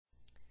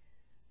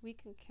we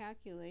can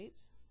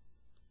calculate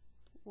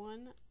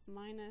 1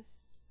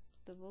 minus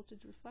the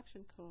voltage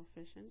reflection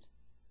coefficient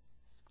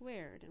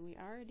squared, and we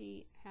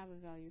already have a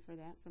value for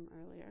that from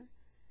earlier,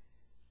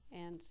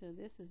 and so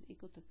this is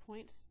equal to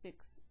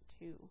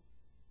 0.62.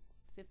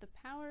 So if the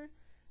power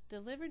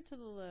delivered to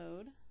the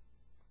load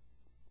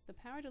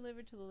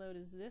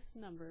is this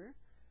number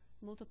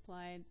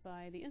multiplied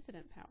by the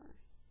incident power.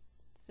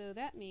 So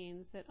that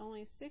means that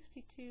only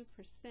 62%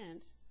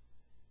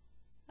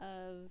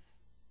 of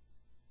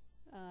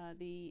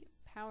the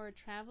power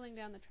traveling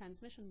down the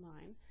transmission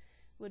line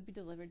would be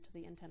delivered to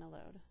the antenna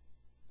load.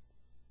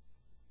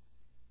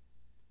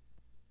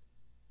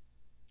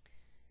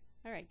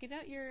 Alright, get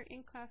out your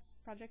in-class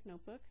project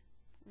notebook,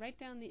 write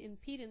down the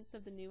impedance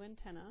of the new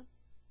antenna,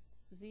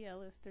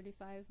 ZL is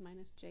 35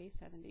 minus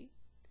J70,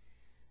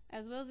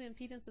 as well as the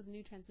impedance of the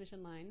new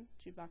transmission line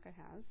Chewbacca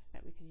has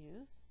that we can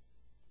use,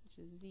 which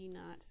is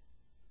Z0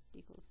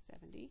 equals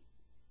 70.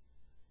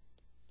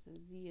 So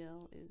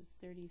ZL is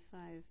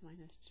 35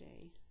 minus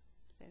J,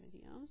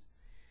 70 ohms.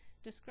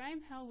 Describe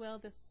how well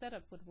this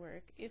setup would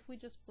work if we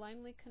just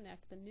blindly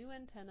connect the new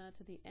antenna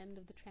to the end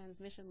of the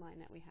transmission line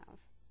that we have.